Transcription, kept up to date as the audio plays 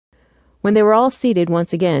When they were all seated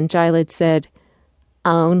once again, Jacqueline said,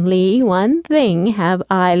 "Only one thing have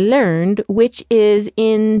I learned which is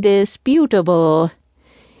indisputable.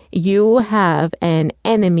 You have an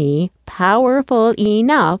enemy powerful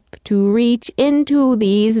enough to reach into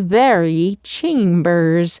these very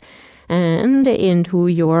chambers and into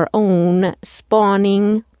your own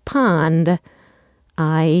spawning pond.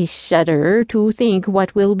 I shudder to think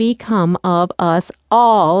what will become of us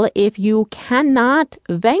all if you cannot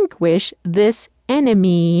vanquish this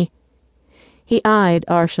enemy." He eyed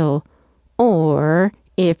Arshil. "Or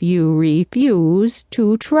if you refuse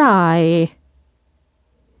to try."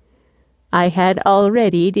 "I had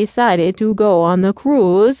already decided to go on the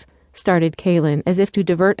cruise," started Kalin, as if to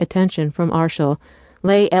divert attention from Arshil.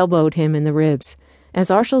 Lay elbowed him in the ribs. As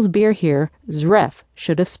Arshil's beer here, Zref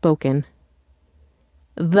should have spoken.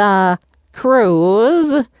 "The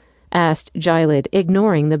cruise?" asked Jacqueline,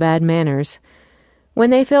 ignoring the bad manners. When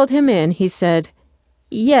they filled him in, he said,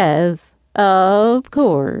 "Yes, of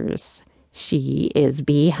course. She is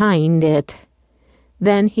behind it."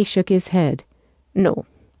 Then he shook his head. "No,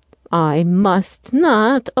 I must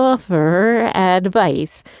not offer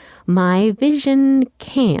advice. My vision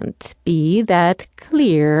can't be that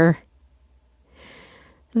clear."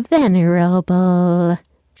 "Venerable,"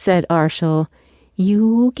 said Arshil,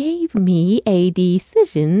 "you gave me a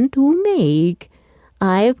decision to make.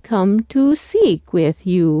 I've come to seek with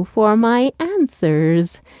you for my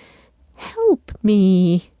answers. Help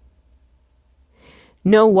me."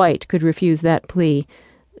 No white could refuse that plea.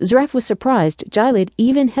 Zref was surprised Jacqueline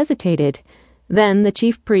even hesitated. Then the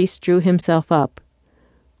chief priest drew himself up.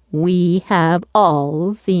 "We have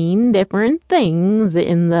all seen different things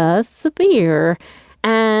in the sphere,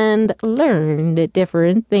 and learned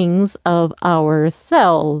different things of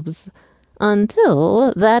ourselves,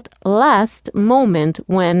 until that last moment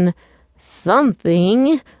when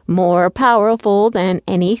something more powerful than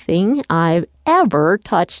anything I've ever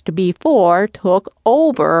touched before took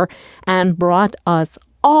over and brought us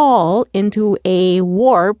all into a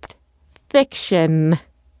warped fiction."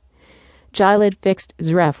 Jacqueline fixed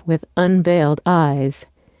Zref with unveiled eyes.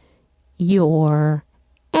 "Your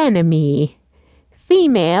enemy.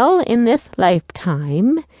 Female in this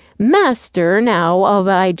lifetime, master now of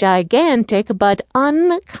a gigantic but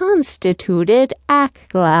unconstituted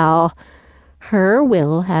Akhlal. Her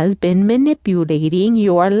will has been manipulating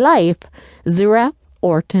your life, Zref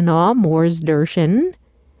Ortana Morsdershin.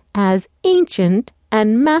 As ancient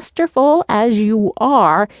and masterful as you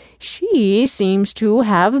are, she seems to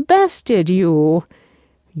have bested you.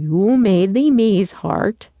 You made the maze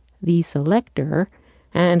heart, the selector,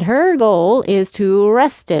 and her goal is to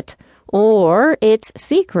wrest it, or its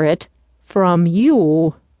secret, from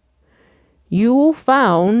you. You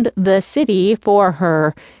found the city for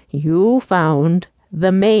her. You found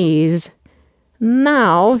the maze.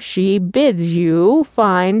 Now she bids you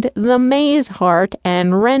find the maze heart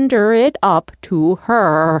and render it up to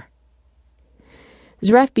her."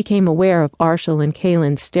 Zref became aware of Arshil and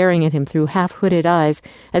Kalin staring at him through half-hooded eyes,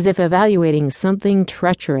 as if evaluating something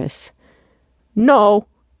treacherous. "No,"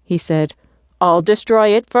 he said. "I'll destroy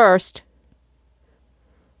it first."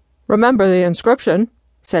 "Remember the inscription,"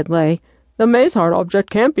 said Lay. "The maze heart object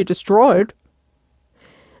can't be destroyed."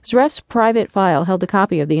 Zref's private file held a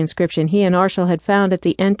copy of the inscription he and Arshil had found at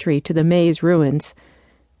the entry to the maze ruins.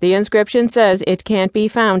 "The inscription says it can't be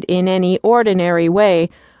found in any ordinary way,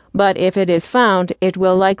 but if it is found, it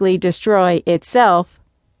will likely destroy itself."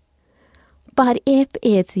 "But if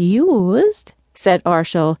it's used," said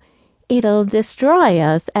Arshil, "it'll destroy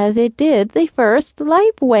us as it did the first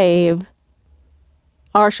life wave."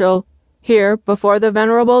 "Arshil, here, before the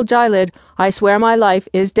Venerable Jacqueline, I swear my life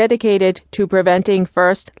is dedicated to preventing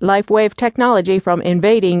first life wave technology from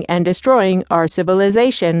invading and destroying our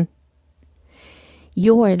civilization."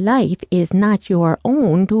 "Your life is not your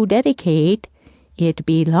own to dedicate. It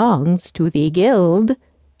belongs to the guild,"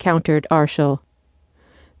 countered Arshil.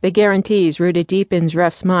 The guarantees rooted deep in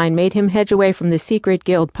Zref's mind made him hedge away from the secret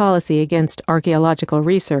guild policy against archaeological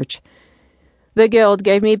research. "The guild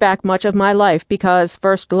gave me back much of my life because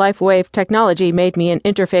first life wave technology made me an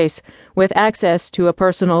interface with access to a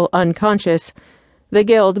personal unconscious. The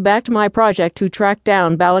guild backed my project to track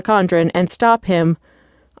down Balakandran and stop him.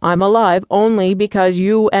 I'm alive only because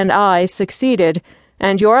you and I succeeded,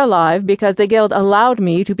 and you're alive because the guild allowed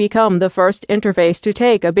me to become the first interface to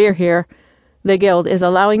take a beer here. The guild is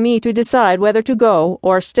allowing me to decide whether to go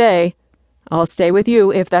or stay. I'll stay with you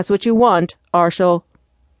if that's what you want, Arshil."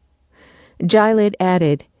 Jacqueline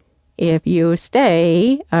added, "If you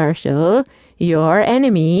stay, Arshil, your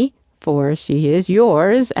enemy, for she is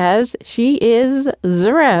yours as she is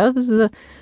Zref's,